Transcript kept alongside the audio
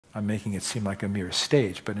I'm making it seem like a mere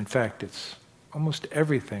stage, but in fact it's almost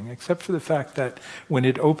everything, except for the fact that when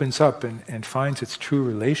it opens up and finds its true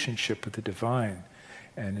relationship with the divine,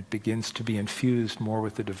 and it begins to be infused more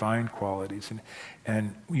with the divine qualities,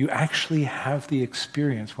 and you actually have the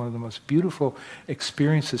experience, one of the most beautiful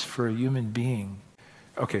experiences for a human being.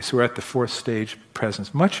 Okay, so we're at the fourth stage,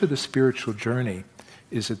 presence. Much of the spiritual journey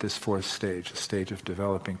is at this fourth stage, a stage of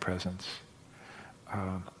developing presence,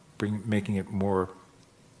 making it more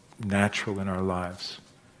natural in our lives,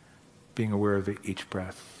 being aware of each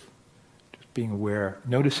breath, just being aware,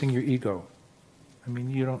 noticing your ego. I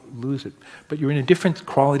mean, you don't lose it, but you're in a different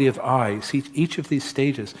quality of eye. You see, each of these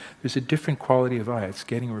stages, there's a different quality of eye. It's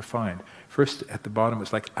getting refined. First, at the bottom, it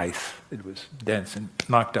was like ice. It was dense and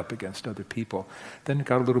knocked up against other people. Then it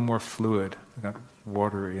got a little more fluid. It got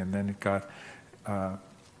watery, and then it got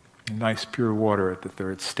nice, pure water at the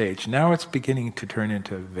third stage. Now it's beginning to turn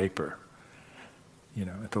into vapor,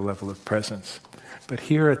 at the level of presence. But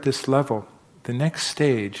here at this level, the next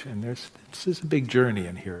stage, and this is a big journey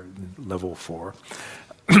in here, level 4.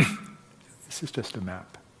 This is just a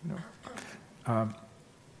map.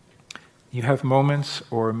 You have moments,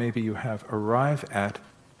 or maybe you have arrived at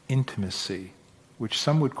intimacy, which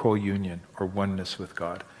some would call union or oneness with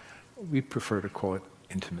God. We prefer to call it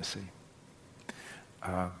intimacy.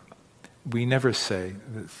 We never say,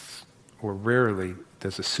 or rarely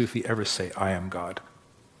does a Sufi ever say, I am God.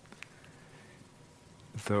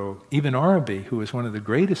 Though Ibn Arabi, who is one of the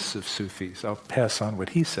greatest of Sufis, I'll pass on what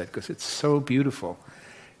he said because it's so beautiful.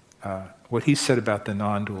 What he said about the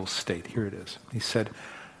non-dual state, here it is. He said,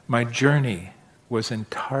 my journey was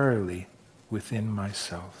entirely within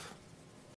myself.